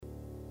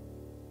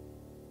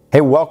Hey,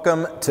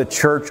 welcome to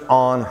Church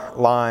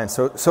Online.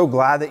 So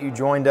glad that you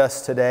joined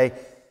us today.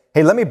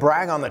 Hey, let me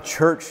brag on the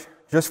church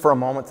just for a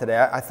moment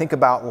today. I think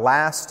about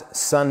last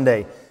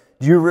Sunday.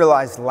 Do you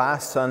realize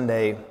last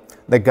Sunday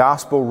the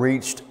gospel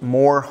reached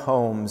more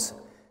homes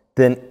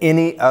than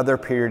any other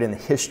period in the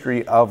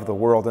history of the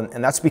world?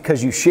 And that's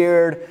because you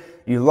shared,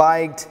 you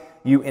liked,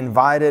 you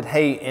invited.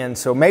 Hey, and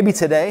so maybe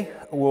today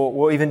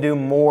we'll even do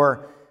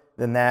more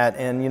than that.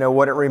 And you know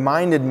what it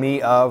reminded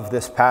me of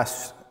this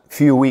past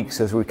few weeks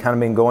as we've kind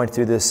of been going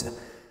through this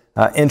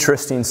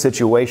interesting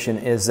situation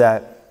is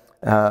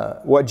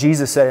that what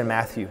Jesus said in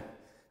Matthew.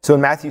 So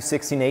in Matthew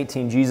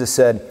 16:18, Jesus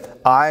said,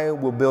 "I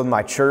will build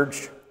my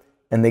church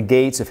and the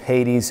gates of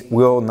Hades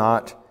will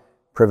not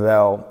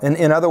prevail." And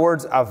in other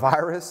words, a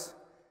virus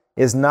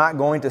is not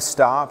going to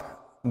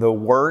stop the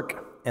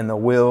work and the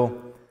will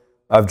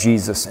of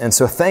Jesus. And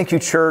so thank you,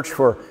 church,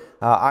 for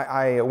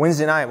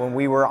Wednesday night when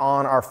we were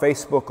on our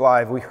Facebook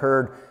Live, we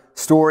heard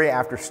story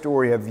after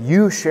story of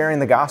you sharing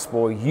the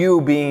gospel,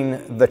 you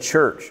being the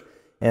church.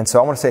 And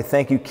so I want to say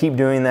thank you. Keep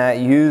doing that.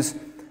 Use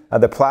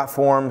the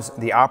platforms,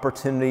 the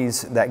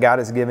opportunities that God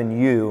has given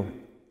you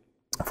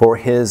for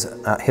His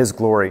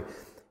glory.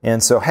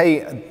 And so,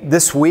 hey,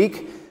 this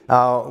week,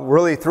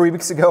 really 3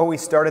 weeks ago, we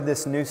started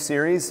this new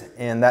series,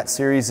 and that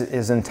series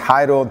is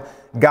entitled,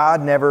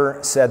 God Never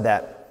Said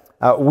That.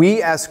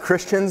 We as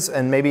Christians,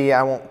 and maybe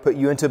I won't put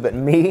you into it, but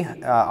me,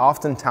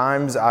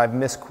 oftentimes I've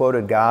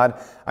misquoted God.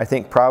 I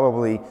think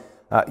probably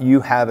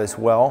you have as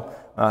well.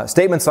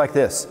 Statements like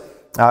this,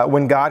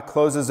 when God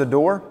closes a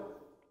door,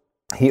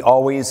 He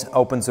always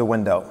opens a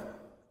window.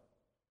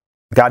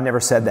 God never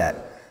said that.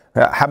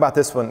 How about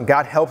this one?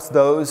 God helps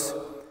those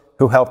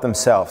who help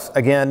themselves.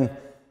 Again,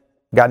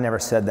 God never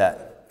said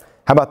that.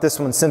 How about this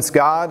one? Since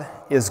God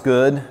is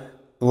good,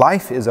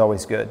 life is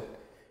always good.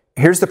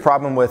 Here's the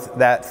problem with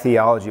that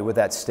theology, with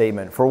that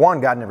statement. For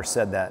one, God never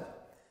said that.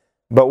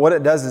 But what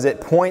it does is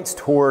it points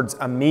towards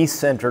a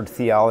me-centered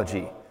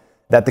theology,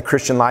 that the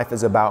Christian life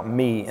is about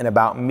me and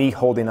about me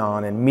holding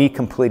on and me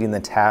completing the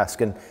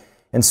task.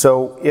 And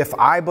so if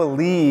I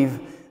believe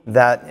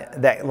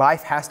that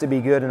life has to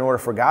be good in order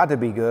for God to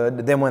be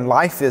good, then when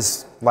life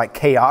is like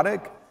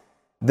chaotic,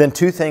 then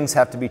two things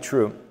have to be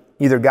true.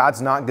 Either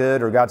God's not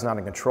good or God's not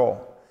in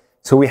control.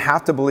 So we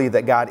have to believe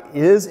that God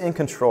is in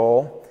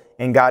control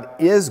and God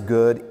is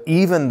good,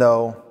 even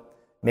though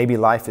maybe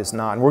life is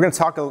not. And we're going to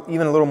talk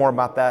even a little more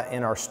about that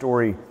in our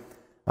story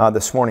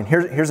this morning.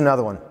 Here's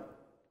another one.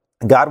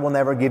 God will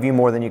never give you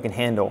more than you can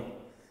handle.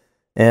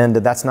 And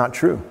that's not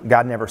true.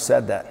 God never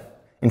said that.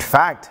 In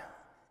fact,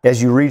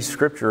 as you read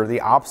Scripture, the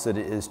opposite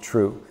is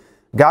true.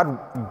 God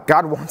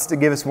wants to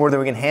give us more than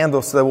we can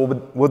handle so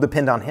that we'll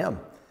depend on Him.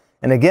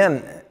 And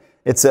again,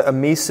 it's a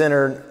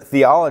me-centered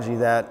theology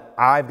that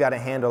I've got to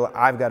handle it,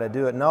 I've got to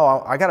do it.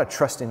 No, I got to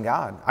trust in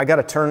God. I got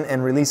to turn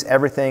and release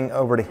everything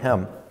over to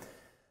Him.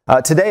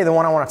 Today, the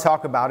one I want to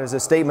talk about is a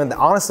statement that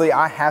honestly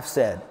I have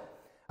said.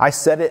 I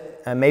said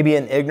it maybe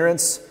in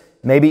ignorance,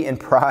 maybe in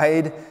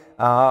pride.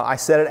 I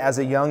said it as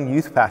a young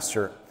youth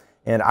pastor,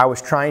 and I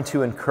was trying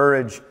to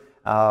encourage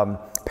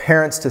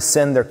parents to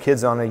send their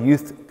kids on a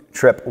youth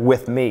trip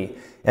with me.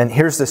 And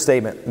here's the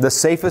statement. The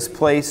safest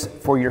place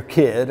for your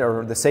kid,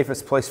 or the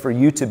safest place for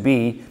you to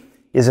be,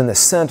 is in the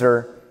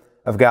center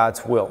of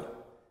God's will.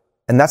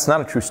 And that's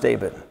not a true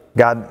statement.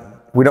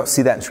 We don't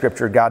see that in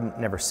Scripture. God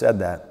never said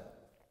that.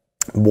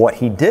 What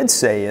He did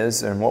say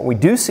is, and what we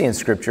do see in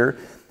Scripture,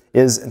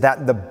 is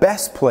that the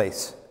best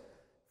place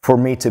for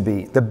me to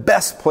be, the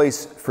best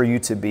place for you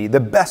to be, the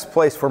best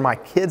place for my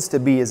kids to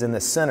be is in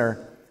the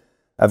center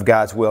of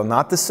God's will.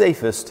 Not the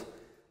safest,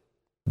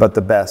 but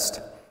the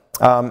best.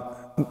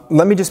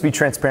 Let me just be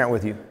transparent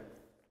with you.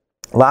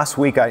 Last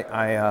week,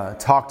 I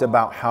talked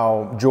about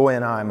how Joy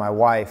and I, my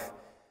wife,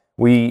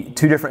 2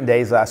 different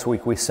days last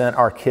week, we sent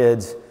our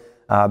kids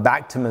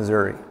back to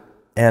Missouri.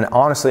 And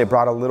honestly, it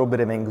brought a little bit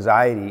of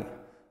anxiety.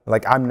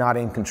 Like, I'm not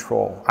in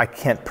control. I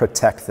can't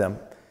protect them.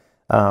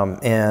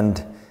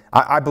 And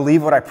I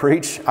believe what I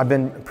preach. I've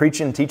been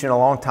preaching and teaching a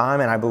long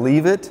time, and I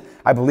believe it.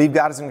 I believe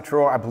God is in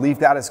control. I believe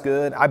God is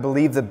good. I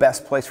believe the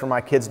best place for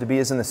my kids to be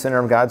is in the center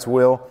of God's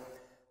will.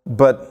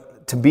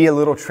 But to be a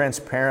little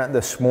transparent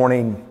this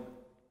morning,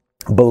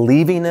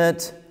 believing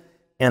it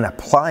and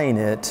applying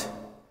it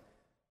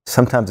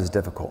sometimes is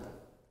difficult.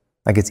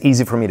 Like, it's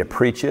easy for me to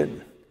preach it.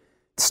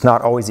 It's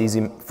not always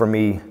easy for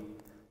me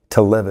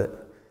to live it.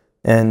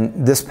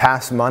 And this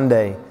past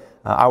Monday,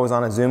 I was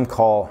on a Zoom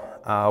call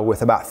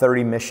with about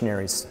 30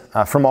 missionaries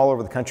from all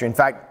over the country. In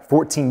fact,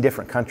 14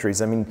 different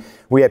countries. I mean,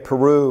 we had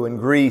Peru and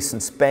Greece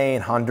and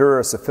Spain,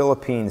 Honduras, the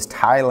Philippines,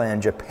 Thailand,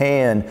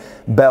 Japan,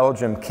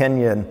 Belgium,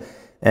 Kenya,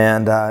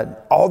 and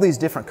all these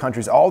different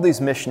countries, all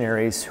these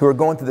missionaries who are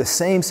going through the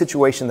same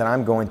situation that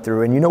I'm going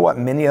through. And you know what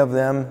many of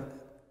them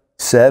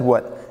said,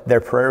 what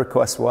their prayer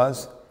request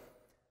was?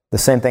 The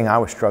same thing I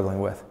was struggling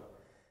with.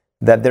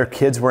 That their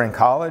kids were in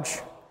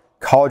college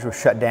was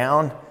shut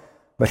down,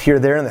 but here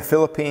they're in the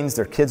Philippines,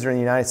 their kids are in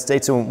the United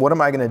States, and what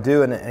am I going to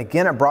do? And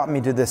again, it brought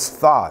me to this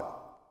thought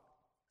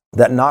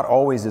that not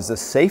always is the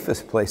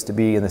safest place to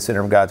be in the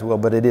center of God's will,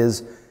 but it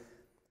is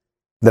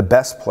the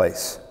best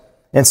place.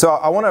 And so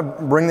I want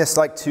to bring this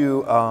like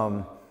to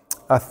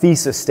a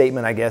thesis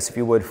statement, I guess, if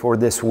you would, for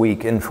this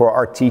week and for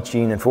our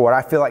teaching and for what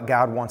I feel like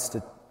God wants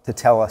to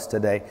tell us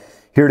today.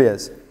 Here it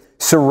is.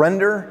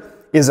 Surrender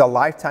is a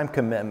lifetime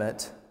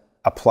commitment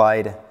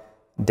applied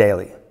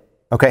daily.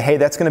 Okay, hey,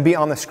 that's going to be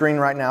on the screen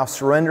right now.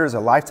 Surrender is a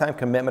lifetime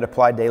commitment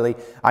applied daily.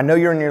 I know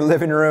you're in your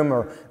living room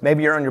or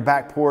maybe you're on your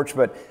back porch,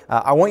 but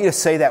I want you to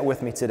say that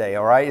with me today,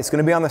 all right? It's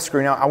going to be on the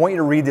screen now. I want you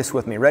to read this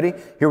with me. Ready?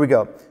 Here we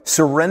go.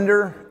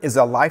 Surrender is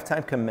a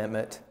lifetime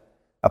commitment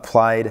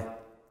applied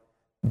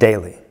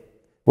daily.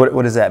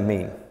 What does that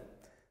mean?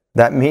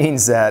 That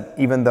means that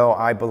even though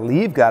I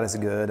believe God is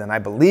good and I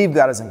believe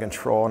God is in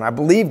control and I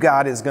believe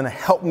God is going to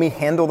help me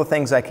handle the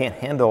things I can't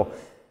handle,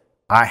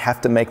 I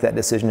have to make that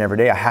decision every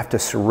day. I have to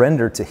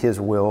surrender to His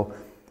will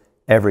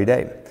every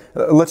day.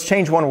 Let's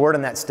change one word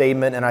in that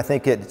statement, and I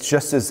think it's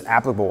just as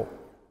applicable.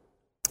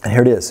 And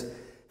here it is.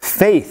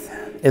 Faith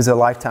is a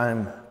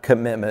lifetime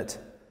commitment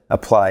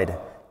applied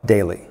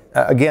daily.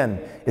 Again,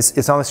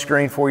 it's on the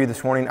screen for you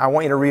this morning. I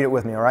want you to read it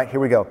with me, all right? Here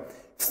we go.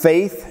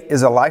 Faith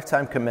is a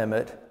lifetime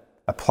commitment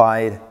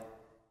applied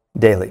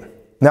daily.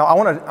 Now,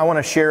 I want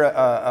to share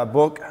a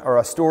book or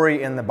a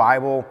story in the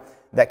Bible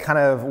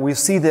that we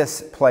see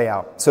this play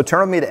out. So turn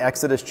with me to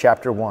Exodus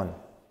chapter 1.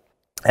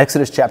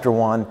 Exodus chapter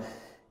 1,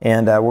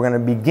 and we're going to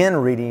begin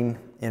reading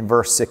in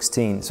verse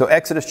 16. So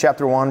Exodus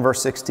chapter 1,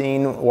 verse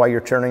 16, while you're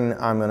turning,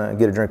 I'm going to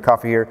get a drink of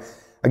coffee here.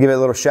 I'll give a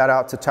little shout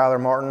out to Tyler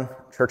Martin,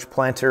 church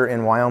planter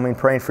in Wyoming,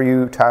 praying for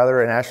you,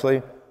 Tyler and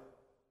Ashley.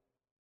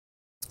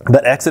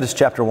 But Exodus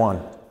chapter 1.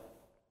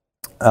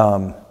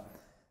 Verse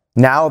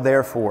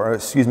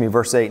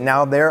 8,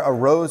 now there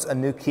arose a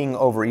new king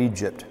over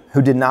Egypt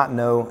who did not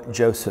know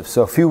Joseph.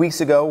 So a few weeks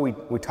ago,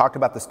 we talked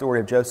about the story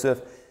of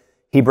Joseph.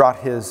 He brought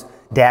his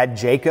dad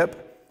Jacob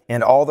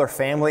and all their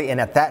family. And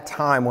at that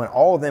time, when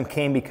all of them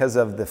came because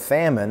of the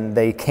famine,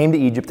 they came to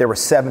Egypt. There were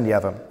 70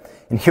 of them.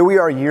 And here we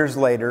are years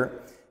later,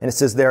 and it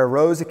says, there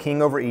arose a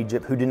king over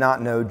Egypt who did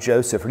not know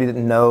Joseph, or he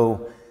didn't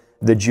know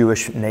the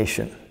Jewish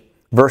nation.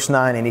 Verse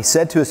 9, and he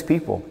said to his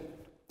people,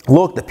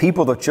 look, the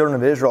people, the children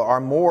of Israel, are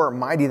more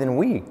mighty than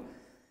we.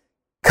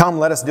 Come,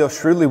 let us deal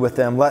shrewdly with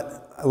them,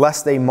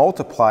 lest they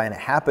multiply, and it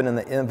happen in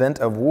the event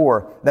of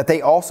war, that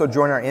they also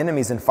join our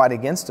enemies and fight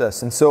against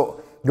us, and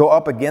so go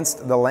up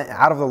against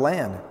out of the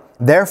land.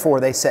 Therefore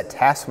they set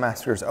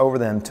taskmasters over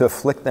them to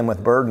afflict them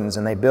with burdens,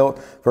 and they built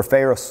for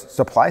Pharaoh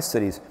supply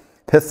cities,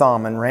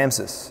 Pithom and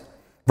Ramses.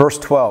 Verse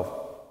 12,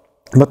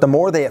 but the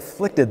more they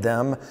afflicted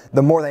them,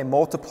 the more they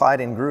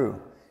multiplied and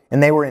grew,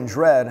 and they were in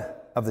dread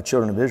of the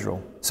children of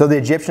Israel. So the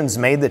Egyptians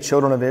made the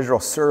children of Israel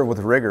serve with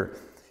rigor,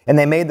 and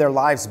they made their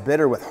lives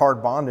bitter with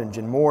hard bondage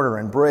and mortar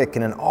and brick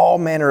and in all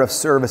manner of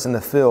service in the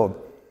field.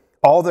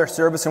 All their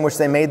service in which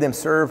they made them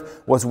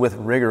serve was with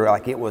rigor,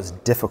 like it was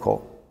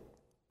difficult.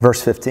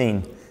 Verse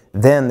 15,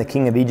 then the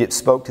king of Egypt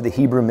spoke to the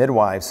Hebrew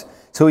midwives.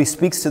 So he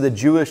speaks to the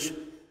Jewish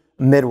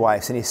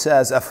midwives, and he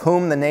says, of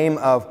whom the name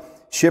of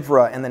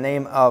Shiphrah and the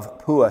name of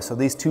Puah, so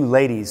these two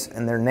ladies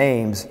and their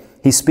names,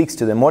 he speaks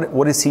to them.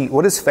 What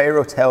does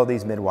Pharaoh tell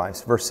these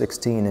midwives? Verse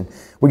 16. And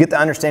we get the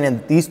understanding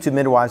that these two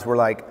midwives were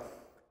like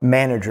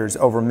managers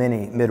over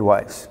many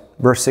midwives.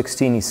 Verse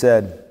 16, he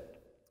said,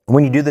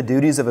 when you do the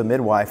duties of a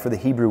midwife for the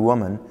Hebrew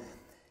woman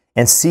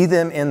and see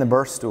them in the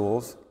birth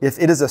stools, if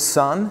it is a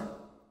son,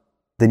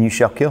 then you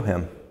shall kill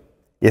him.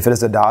 If it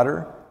is a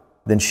daughter,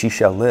 then she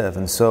shall live.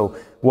 And so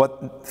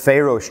what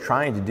Pharaoh is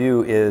trying to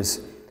do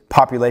is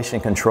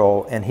population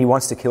control, and he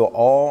wants to kill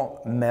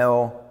all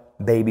male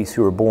babies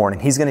who are born. And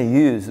he's going to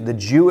use the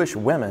Jewish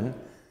women,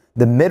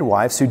 the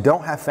midwives who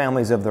don't have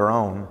families of their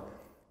own,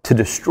 to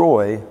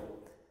destroy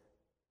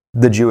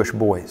the Jewish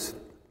boys.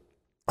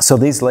 So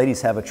these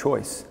ladies have a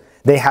choice.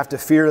 They have to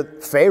fear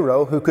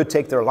Pharaoh, who could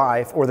take their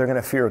life, or they're going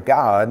to fear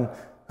God,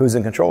 who's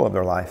in control of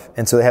their life.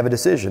 And so they have a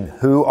decision.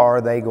 Who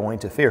are they going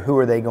to fear? Who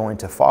are they going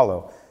to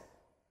follow?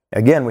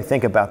 Again, we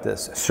think about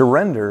this.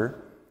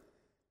 Surrender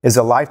is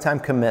a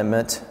lifetime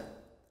commitment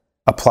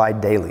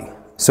applied daily.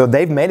 So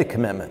they've made a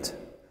commitment.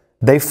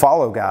 They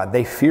follow God.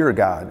 They fear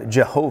God,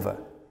 Jehovah.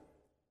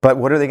 But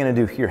what are they going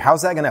to do here?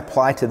 How's that going to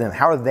apply to them?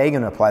 How are they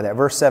going to apply that?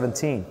 Verse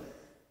 17.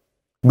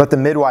 But the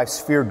midwives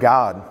feared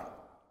God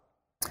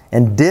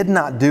and did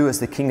not do as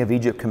the king of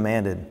Egypt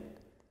commanded,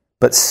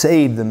 but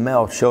saved the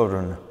male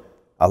children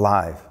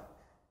alive.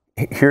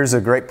 Here's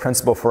a great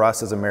principle for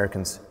us as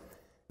Americans.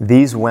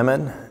 These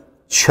women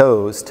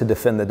chose to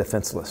defend the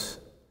defenseless.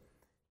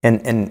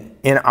 And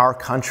in our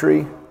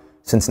country,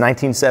 since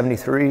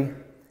 1973,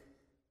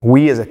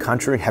 we as a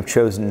country have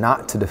chosen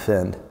not to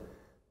defend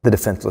the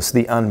defenseless,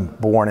 the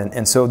unborn.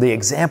 And so the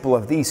example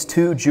of these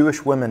two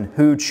Jewish women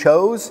who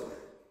chose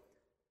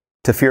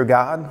to fear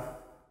God,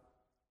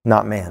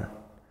 not man.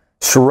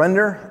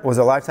 Surrender was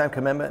a lifetime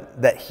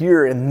commitment that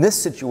here in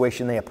this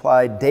situation they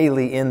applied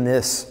daily in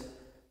this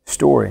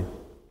story.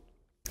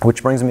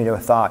 Which brings me to a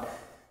thought.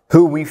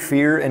 Who we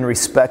fear and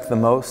respect the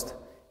most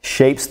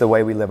shapes the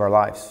way we live our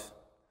lives.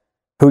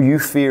 Who you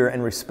fear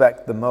and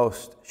respect the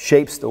most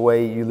shapes the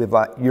way you live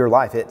your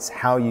life. It's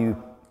how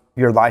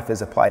your life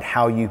is applied,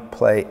 how you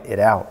play it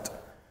out.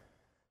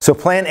 So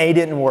plan A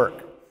didn't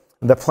work.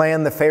 The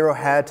plan the Pharaoh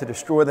had to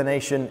destroy the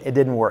nation, it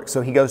didn't work.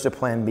 So he goes to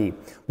plan B.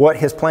 What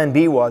his plan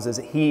B was is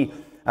that he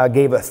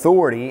gave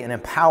authority and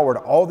empowered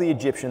all the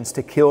Egyptians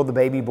to kill the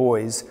baby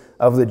boys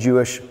of the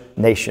Jewish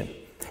nation.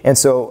 And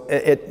so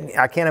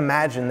I can't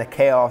imagine the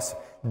chaos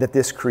that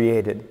this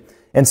created.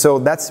 And so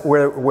that's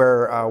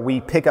where we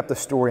pick up the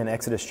story in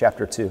Exodus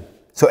chapter 2.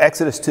 So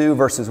Exodus 2,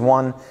 verses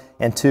 1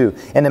 and 2.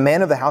 And a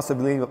man of the house of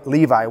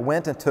Levi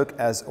went and took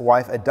as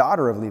wife a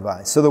daughter of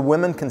Levi. So the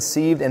woman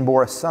conceived and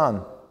bore a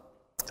son.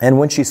 And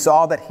when she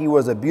saw that he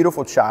was a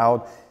beautiful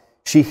child,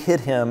 she hid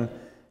him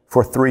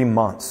for 3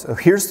 months. So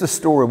here's the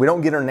story. We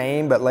don't get her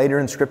name, but later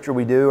in Scripture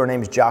we do. Her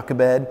name is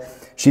Jochebed.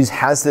 She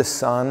has this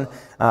son,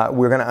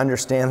 we're going to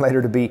understand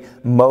later to be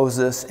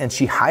Moses, and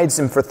she hides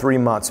him for 3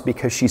 months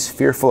because she's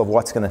fearful of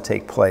what's going to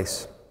take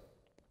place.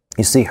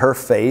 You see, her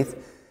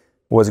faith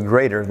was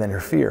greater than her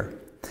fear.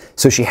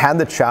 So she had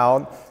the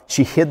child,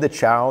 she hid the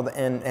child,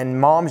 and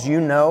moms,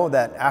 you know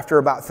that after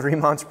about 3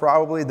 months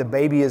probably, the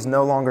baby is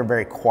no longer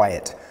very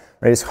quiet.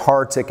 Right? It's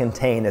hard to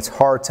contain, it's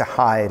hard to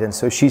hide, and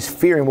so she's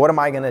fearing, what am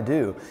I going to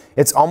do?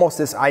 It's almost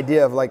this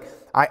idea of like,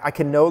 I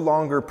can no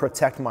longer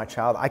protect my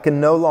child. I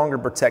can no longer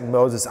protect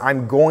Moses.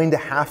 I'm going to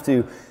have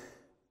to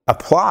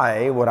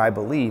apply what I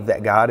believe,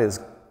 that God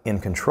is in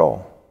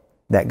control,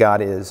 that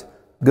God is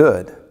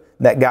good,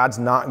 that God's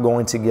not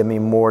going to give me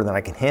more than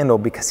I can handle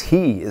because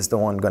He is the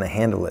one going to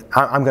handle it.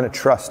 I'm going to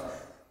trust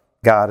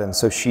God. And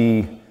so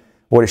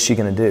what is she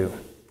going to do?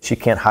 She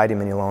can't hide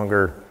him any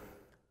longer,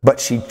 but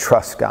she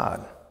trusts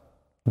God.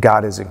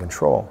 God is in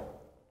control.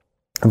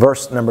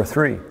 Verse number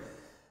 3.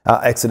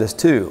 Exodus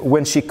 2.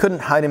 When she couldn't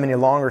hide him any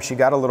longer, she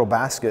got a little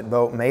basket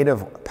boat made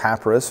of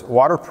papyrus,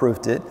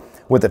 waterproofed it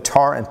with a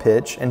tar and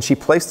pitch, and she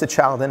placed the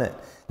child in it.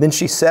 Then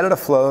she set it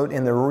afloat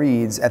in the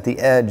reeds at the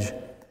edge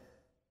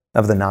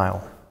of the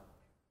Nile.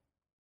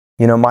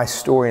 You know, my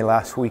story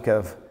last week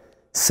of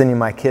sending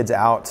my kids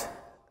out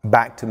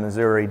back to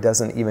Missouri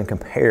doesn't even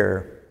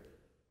compare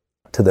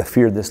to the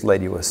fear this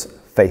lady was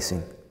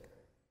facing.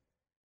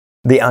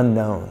 The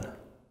unknown.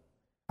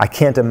 I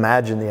can't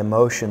imagine the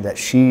emotion that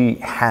she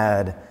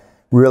had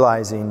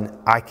realizing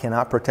I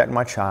cannot protect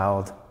my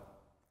child.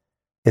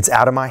 It's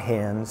out of my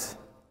hands.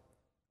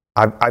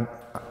 I'm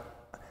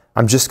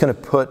just going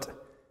to put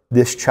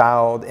this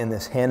child in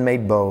this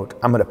handmade boat.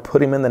 I'm going to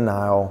put him in the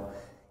Nile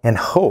and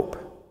hope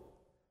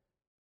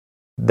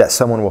that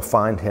someone will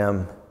find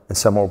him and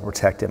someone will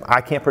protect him.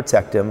 I can't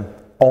protect him.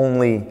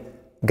 Only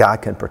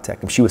God can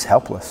protect him. She was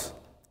helpless.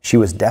 She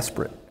was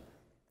desperate.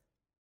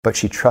 But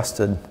she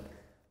trusted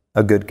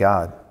a good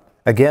God.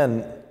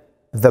 Again,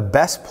 the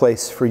best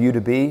place for you to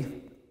be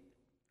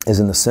is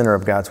in the center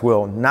of God's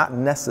will, not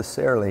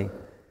necessarily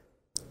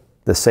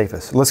the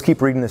safest. Let's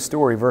keep reading this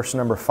story. Verse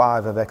number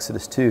 5 of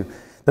Exodus 2.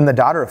 Then the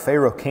daughter of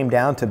Pharaoh came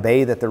down to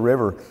bathe at the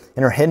river,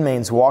 and her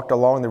handmaids walked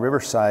along the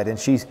riverside, and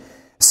she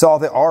saw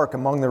the ark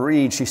among the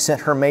reeds. She sent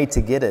her maid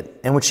to get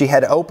it. And when she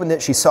had opened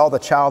it, she saw the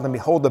child, and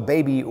behold, the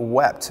baby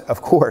wept,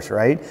 of course,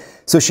 right?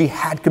 So she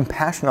had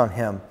compassion on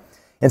him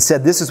and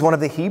said, "This is one of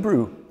the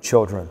Hebrew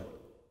children."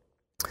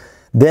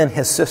 Then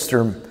his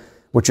sister,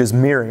 which is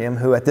Miriam,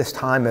 who at this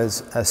time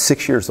is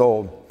 6 years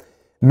old,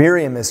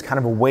 Miriam is kind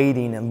of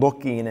waiting and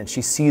looking, and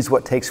she sees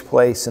what takes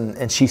place,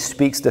 and she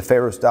speaks to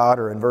Pharaoh's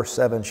daughter. In verse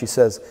 7, she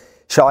says,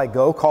 "Shall I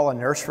go call a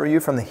nurse for you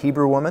from the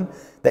Hebrew woman,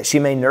 that she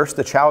may nurse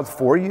the child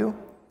for you?"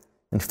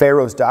 And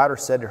Pharaoh's daughter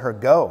said to her,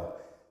 "Go."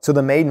 So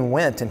the maiden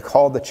went and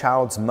called the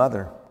child's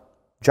mother,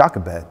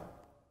 Jochebed.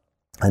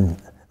 And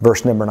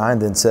verse number 9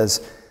 then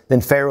says,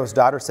 "Then Pharaoh's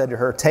daughter said to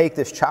her, 'Take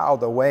this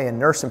child away and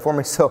nurse him for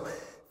me.'" So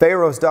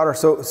Pharaoh's daughter,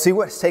 so see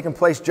what's taken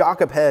place.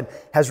 Jochebed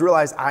has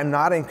realized, I'm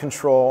not in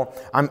control.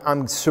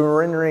 I'm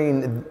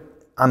surrendering.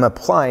 I'm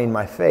applying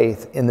my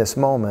faith in this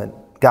moment.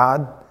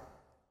 God,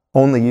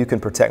 only you can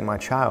protect my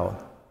child.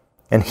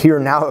 And here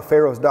now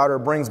Pharaoh's daughter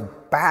brings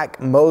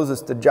back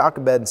Moses to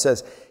Jochebed and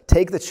says,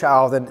 "Take the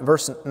child." And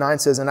verse 9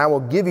 says, "And I will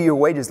give you your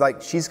wages."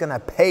 Like she's going to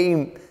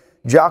pay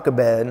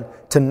Jochebed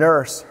to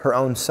nurse her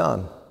own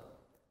son.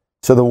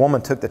 So the woman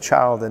took the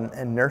child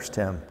and nursed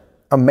him.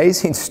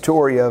 Amazing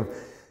story of,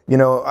 you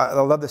know, I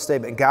love this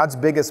statement. God's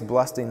biggest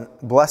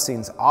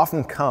blessings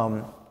often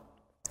come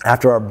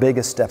after our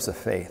biggest steps of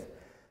faith.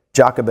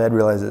 Jochebed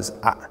realizes,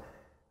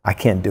 I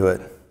can't do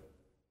it.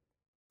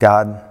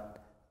 God,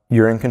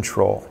 you're in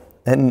control.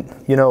 And,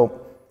 you know,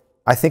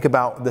 I think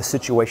about the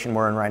situation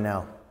we're in right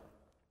now.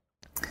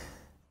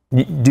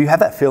 Do you have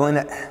that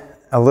feeling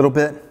a little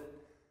bit?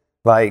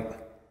 Like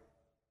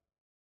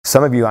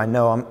some of you, I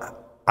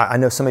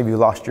know some of you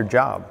lost your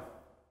job.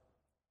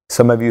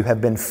 Some of you have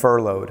been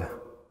furloughed.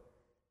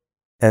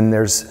 And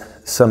there's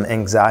some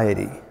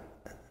anxiety.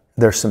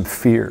 There's some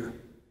fear.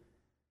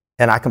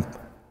 And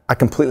I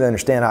completely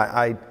understand.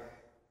 I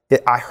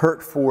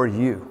hurt for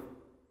you.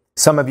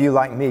 Some of you,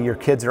 like me, your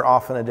kids are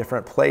off in a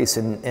different place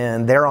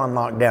and they're on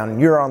lockdown and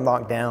you're on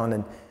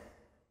lockdown.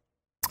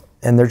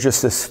 And there's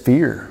just this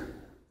fear,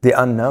 the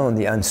unknown,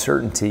 the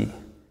uncertainty.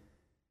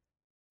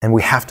 And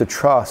we have to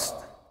trust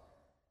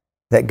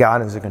that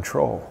God is in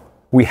control.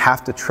 We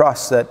have to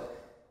trust that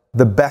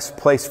the best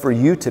place for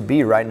you to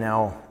be right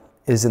now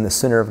is in the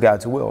center of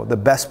God's will. The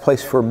best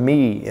place for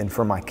me and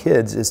for my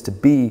kids is to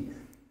be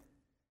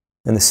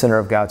in the center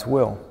of God's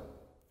will.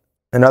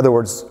 In other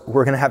words,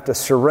 we're going to have to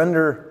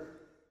surrender,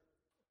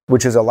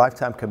 which is a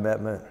lifetime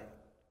commitment,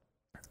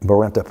 but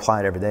we're going to have to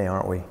apply it every day,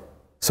 aren't we?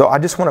 So I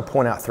just want to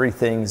point out three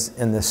things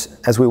in this,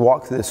 as we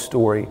walk through this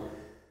story,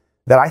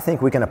 that I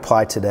think we can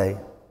apply today.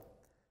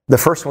 The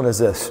first one is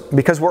this: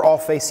 because we're all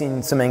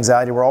facing some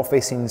anxiety, we're all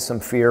facing some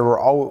fear, we're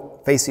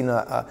all facing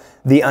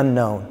the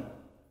unknown.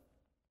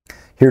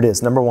 Here it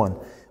is. Number one,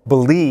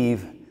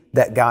 believe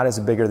that God is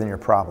bigger than your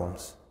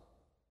problems.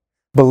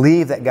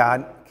 Believe that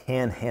God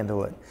can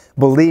handle it.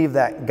 Believe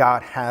that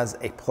God has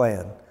a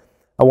plan.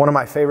 One of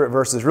my favorite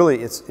verses,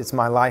 really, it's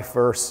my life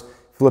verse,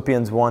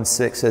 Philippians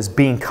 1:6 says,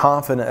 being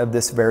confident of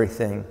this very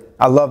thing.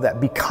 I love that.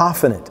 Be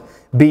confident.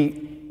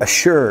 Be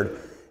assured.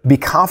 Be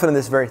confident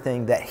of this very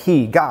thing, that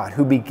He, God,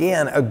 who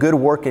began a good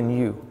work in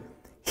you,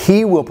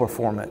 He will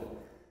perform it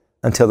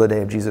until the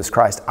day of Jesus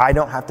Christ. I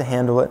don't have to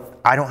handle it.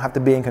 I don't have to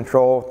be in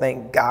control.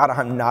 Thank God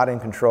I'm not in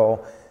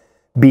control.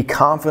 Be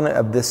confident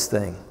of this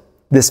thing,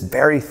 this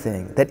very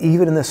thing, that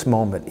even in this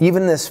moment,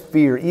 even in this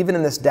fear, even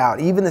in this doubt,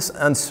 even this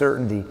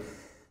uncertainty,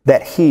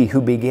 that He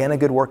who began a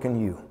good work in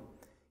you,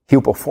 He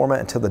will perform it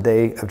until the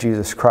day of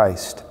Jesus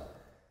Christ.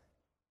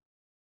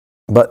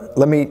 But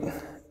let me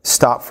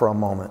stop for a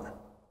moment.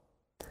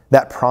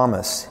 That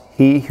promise,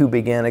 He who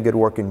began a good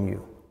work in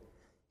you,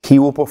 He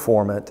will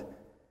perform it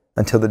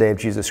until the day of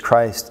Jesus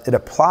Christ. It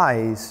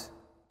applies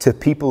to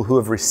people who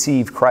have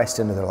received Christ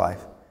into their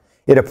life.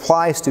 It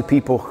applies to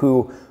people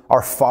who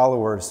are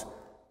followers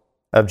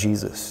of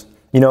Jesus.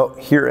 You know,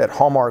 here at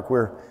Hallmark,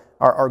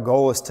 our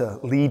goal is to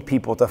lead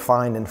people to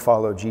find and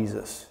follow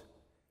Jesus.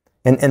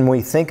 And when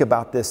we think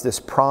about this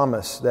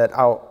promise that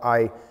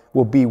I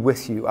will be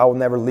with you, I will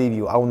never leave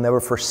you, I will never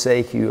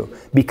forsake you,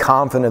 be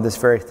confident of this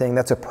very thing,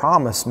 that's a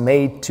promise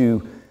made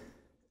to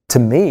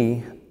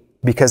me,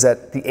 because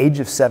at the age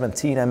of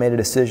 17, I made a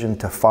decision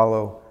to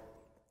follow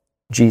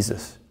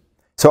Jesus.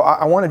 So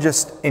I want to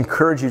just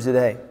encourage you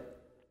today.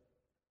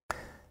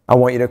 I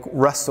want you to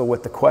wrestle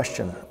with the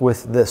question,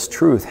 with this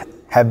truth.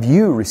 Have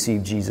you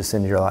received Jesus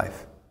into your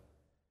life?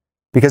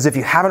 Because if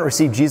you haven't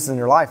received Jesus in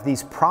your life,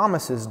 these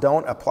promises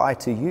don't apply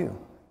to you.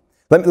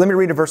 Let me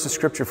read a verse of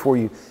Scripture for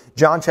you.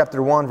 John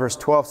chapter 1, verse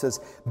 12 says,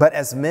 but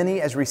as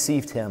many as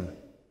received Him,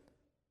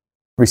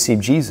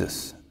 received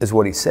Jesus, is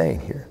what He's saying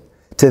here.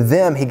 To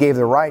them He gave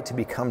the right to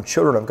become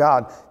children of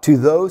God, to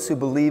those who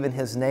believe in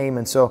His name.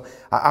 And so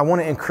I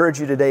want to encourage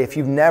you today, if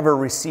you've never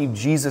received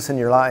Jesus in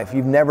your life,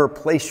 you've never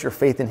placed your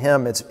faith in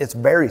Him, it's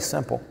very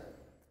simple.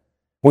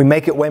 We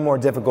make it way more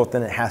difficult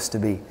than it has to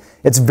be.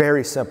 It's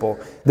very simple.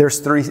 There's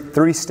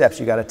three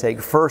steps you got to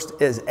take. First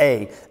is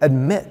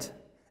admit.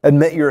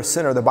 Admit you're a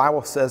sinner. The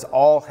Bible says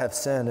all have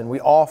sinned and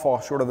we all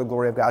fall short of the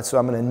glory of God. So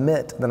I'm going to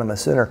admit that I'm a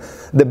sinner.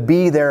 The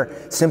B there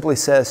simply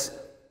says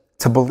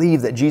to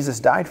believe that Jesus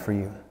died for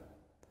you.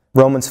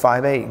 Romans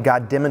 5:8,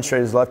 God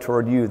demonstrated His love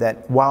toward you,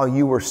 that while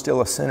you were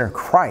still a sinner,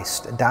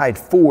 Christ died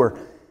for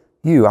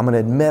you. I'm going to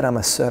admit I'm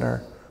a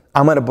sinner.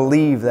 I'm going to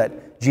believe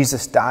that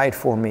Jesus died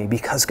for me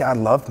because God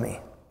loved me.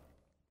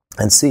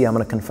 And C, I'm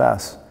going to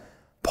confess.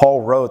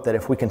 Paul wrote that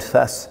if we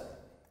confess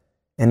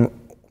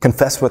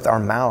with our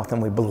mouth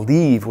and we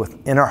believe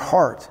within our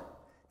heart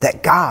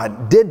that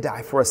God did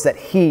die for us, that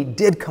He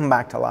did come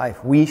back to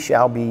life, we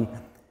shall be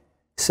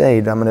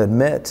saved. I'm going to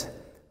admit,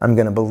 I'm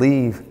going to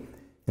believe,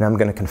 and I'm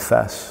going to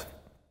confess.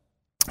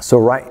 So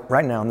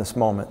right now in this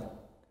moment,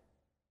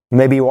 you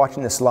may be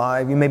watching this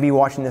live, you may be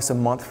watching this a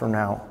month from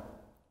now,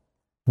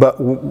 but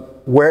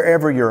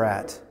wherever you're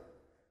at,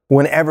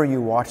 whenever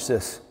you watch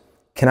this,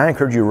 can I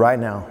encourage you right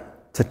now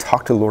to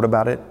talk to the Lord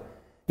about it?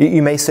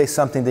 You may say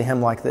something to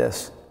Him like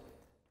this: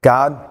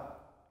 God,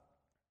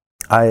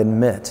 I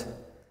admit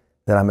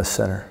that I'm a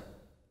sinner,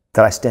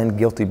 that I stand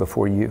guilty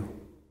before you.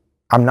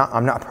 I'm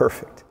not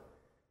perfect,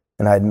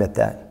 and I admit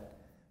that.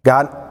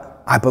 God,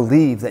 I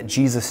believe that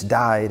Jesus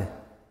died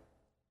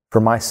for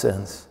my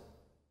sins,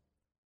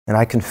 and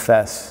I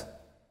confess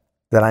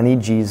that I need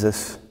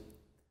Jesus,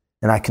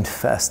 and I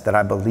confess that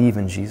I believe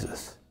in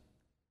Jesus.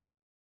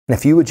 And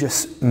if you would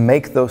just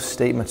make those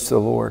statements to the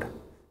Lord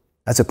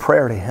as a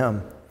prayer to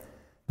Him,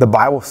 the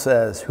Bible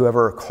says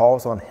whoever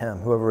calls on Him,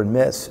 whoever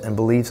admits and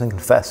believes and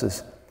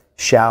confesses,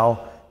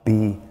 shall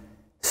be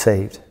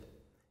saved.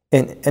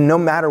 And no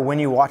matter when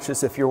you watch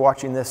this, if you're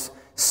watching this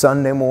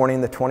Sunday morning,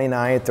 the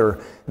 29th,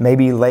 or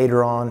maybe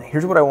later on,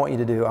 here's what I want you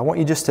to do. I want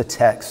you just to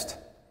text,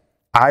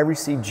 I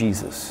received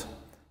Jesus,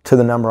 to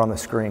the number on the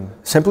screen.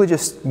 Simply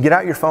just get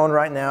out your phone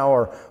right now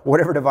or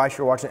whatever device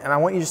you're watching, and I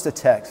want you just to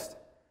text,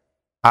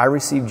 I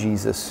received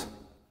Jesus,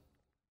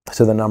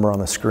 to the number on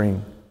the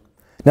screen.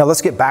 Now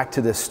let's get back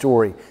to this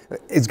story.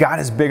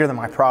 God is bigger than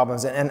my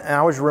problems. And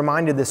I was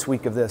reminded this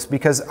week of this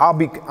because I'm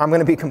going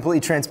to be completely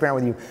transparent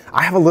with you.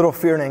 I have a little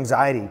fear and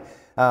anxiety.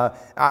 A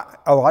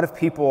lot of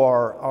people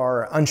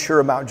are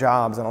unsure about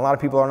jobs, and a lot of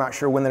people are not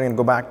sure when they're going to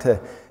go back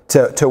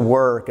to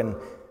work. And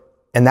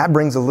that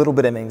brings a little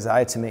bit of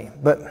anxiety to me.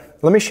 But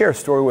let me share a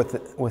story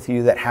with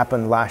you that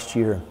happened last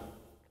year.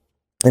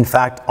 In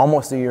fact,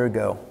 almost a year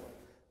ago,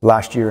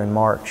 last year in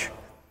March,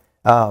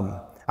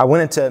 I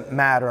went into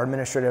Matt, our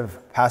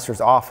administrative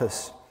pastor's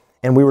office,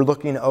 and we were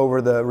looking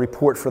over the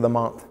report for the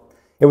month.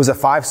 It was a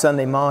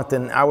 5-Sunday month,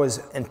 and I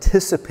was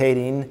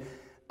anticipating,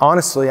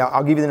 honestly,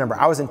 I'll give you the number.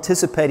 I was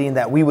anticipating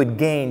that we would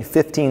gain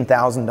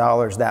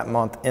 $15,000 that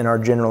month in our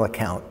general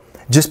account,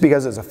 just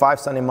because it's a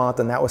 5-Sunday month,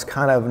 and that was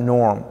kind of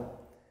norm.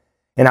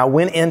 And I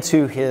went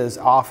into his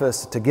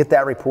office to get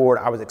that report.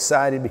 I was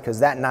excited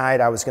because that night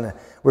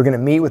we're gonna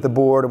meet with the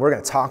board and we're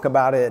gonna talk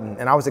about it.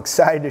 And I was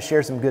excited to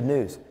share some good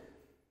news.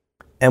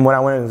 And when I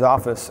went into his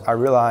office, I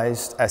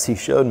realized, as he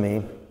showed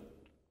me,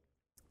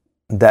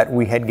 that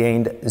we had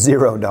gained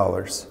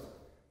 $0.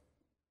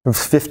 It was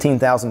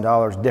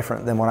 $15,000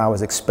 different than what I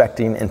was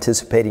expecting,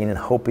 anticipating, and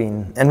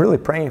hoping, and really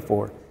praying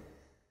for.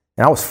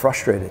 And I was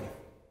frustrated.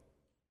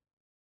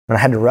 And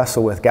I had to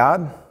wrestle with,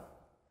 God,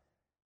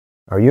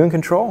 are you in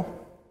control?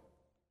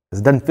 Because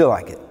it doesn't feel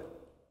like it.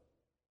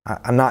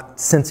 I'm not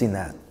sensing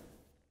that.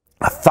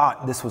 I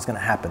thought this was going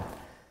to happen.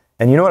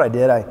 And you know what I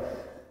did?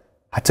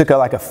 I took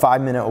like a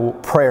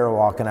 5-minute prayer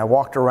walk, and I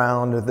walked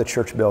around the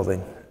church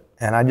building.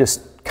 And I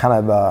just kind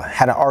of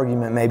had an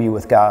argument maybe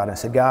with God. I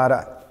said, God,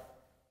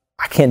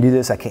 I can't do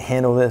this. I can't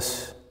handle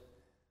this.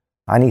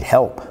 I need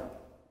help.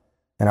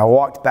 And I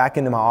walked back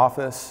into my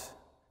office.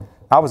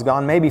 I was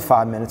gone maybe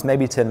 5 minutes,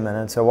 maybe 10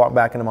 minutes. I walked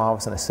back into my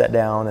office and I sat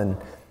down, and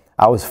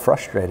I was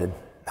frustrated.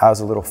 I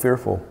was a little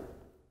fearful.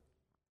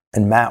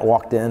 And Matt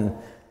walked in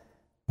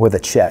with a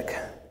check.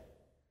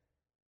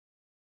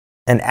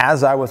 And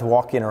as I was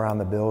walking around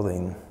the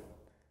building,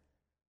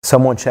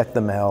 someone checked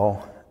the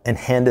mail and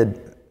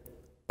handed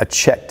a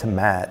check to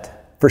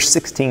Matt for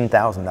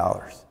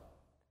 $16,000.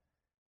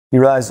 You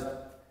realize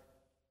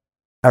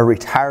a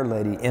retired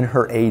lady in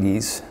her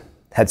 80s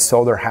had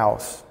sold her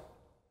house,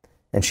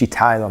 and she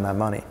tithed on that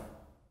money.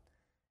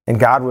 And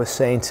God was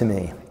saying to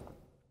me,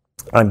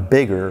 I'm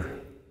bigger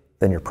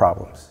than your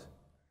problems.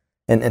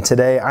 And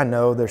today, I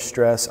know there's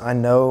stress. I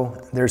know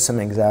there's some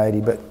anxiety,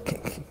 but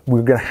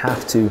we're going to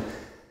have to,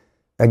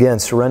 again,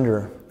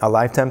 surrender a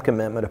lifetime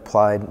commitment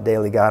applied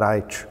daily. God,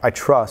 I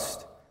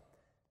trust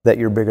that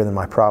you're bigger than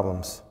my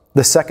problems.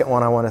 The second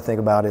one I want to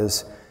think about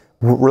is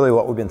really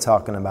what we've been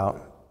talking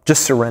about.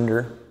 Just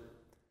surrender.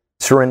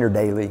 Surrender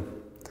daily.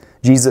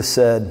 Jesus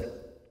said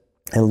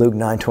in Luke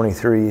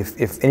 9:23,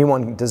 if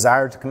anyone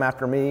desires to come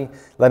after me,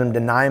 let him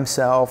deny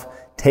himself,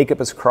 take up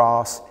his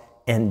cross,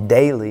 and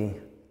daily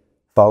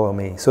follow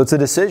me. So it's a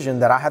decision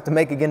that I have to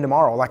make again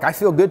tomorrow. Like, I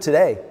feel good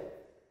today.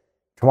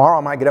 Tomorrow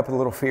I might get up with a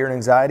little fear and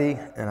anxiety,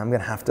 and I'm going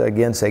to have to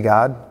again say,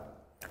 God,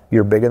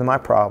 you're bigger than my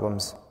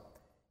problems,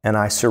 and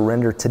I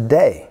surrender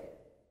today,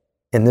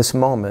 in this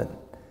moment,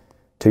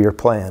 to your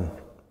plan.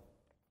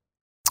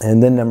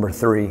 And then number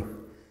 3,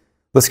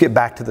 let's get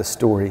back to the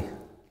story.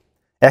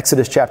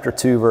 Exodus chapter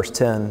 2, verse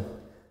 10.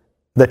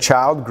 The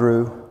child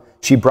grew.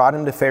 She brought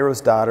him to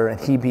Pharaoh's daughter,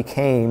 and he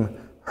became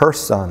her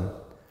son.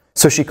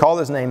 So she called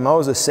his name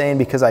Moses, saying,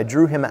 because I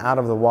drew him out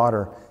of the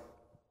water.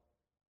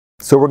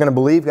 So we're going to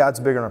believe God's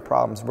bigger than our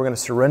problems. We're going to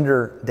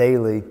surrender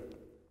daily.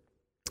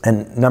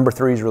 And number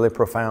 3 is really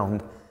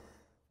profound.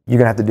 You're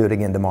going to have to do it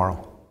again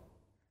tomorrow.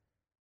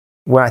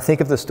 When I think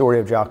of the story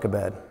of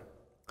Jochebed,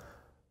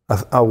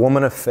 a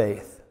woman of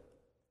faith,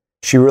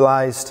 she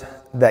realized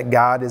that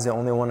God is the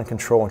only one in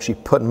control, and she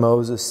put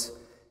Moses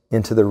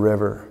into the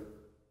river.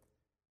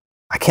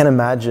 I can't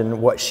imagine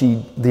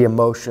the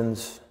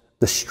emotions,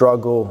 the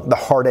struggle, the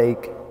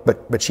heartache,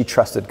 but she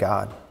trusted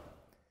God.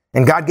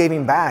 And God gave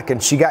him back,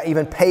 and she got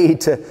even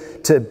paid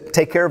to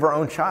take care of her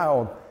own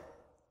child.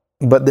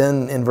 But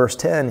then in verse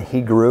 10, he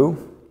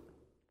grew,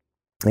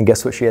 and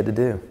guess what she had to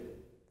do?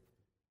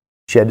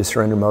 She had to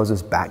surrender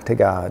Moses back to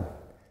God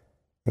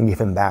and give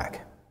him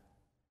back.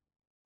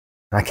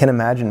 And I can't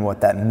imagine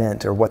what that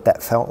meant or what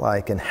that felt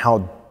like and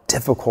how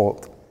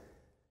difficult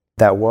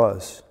that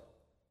was.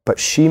 But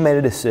she made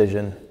a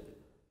decision.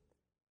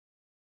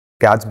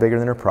 God's bigger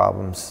than her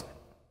problems.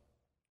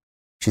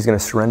 She's going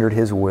to surrender to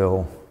his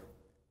will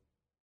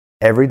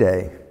every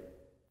day.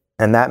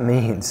 And that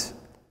means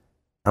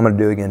I'm going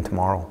to do it again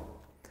tomorrow.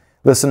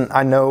 Listen,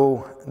 I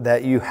know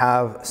that you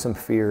have some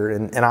fear,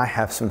 and I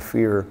have some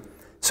fear.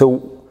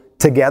 So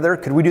together,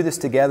 could we do this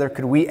together?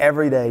 Could we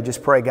every day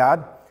just pray,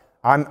 God,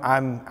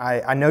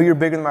 I know you're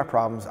bigger than my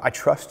problems. I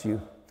trust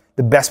you.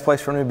 The best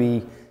place for me to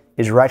be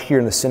is right here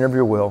in the center of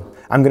your will.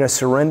 I'm going to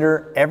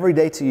surrender every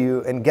day to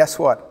you. And guess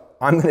what?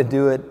 I'm going to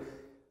do it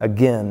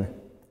again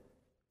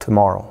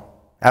tomorrow.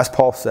 As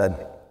Paul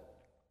said,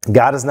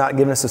 God has not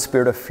given us a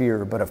spirit of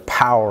fear, but of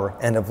power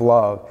and of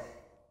love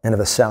and of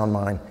a sound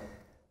mind.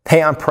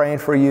 Hey, I'm praying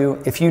for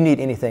you. If you need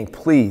anything,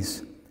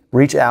 please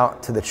reach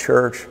out to the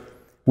church.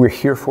 We're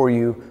here for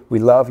you. We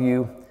love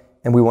you.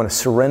 And we want to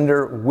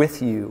surrender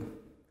with you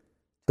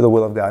to the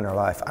will of God in our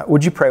life.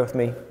 Would you pray with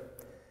me?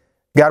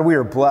 God, we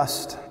are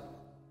blessed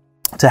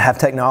to have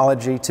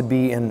technology, to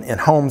be in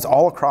homes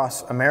all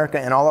across America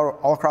and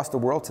all across the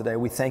world today.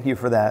 We thank you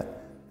for that.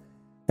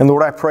 And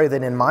Lord, I pray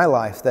that in my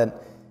life that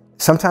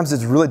sometimes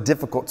it's really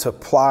difficult to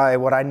apply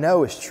what I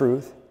know is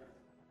truth.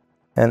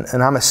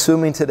 And I'm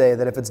assuming today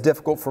that if it's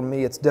difficult for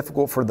me, it's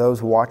difficult for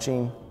those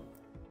watching.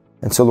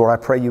 And so, Lord,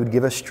 I pray you would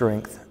give us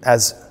strength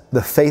as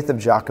the faith of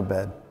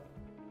Jochebed.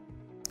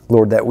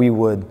 Lord, that we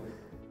would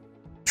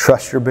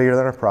trust you're bigger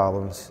than our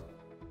problems.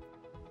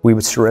 We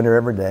would surrender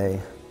every day.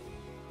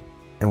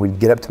 And we'd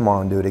get up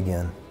tomorrow and do it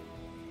again.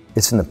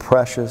 It's in the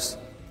precious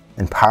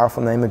and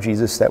powerful name of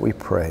Jesus that we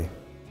pray.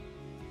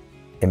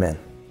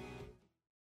 Amen.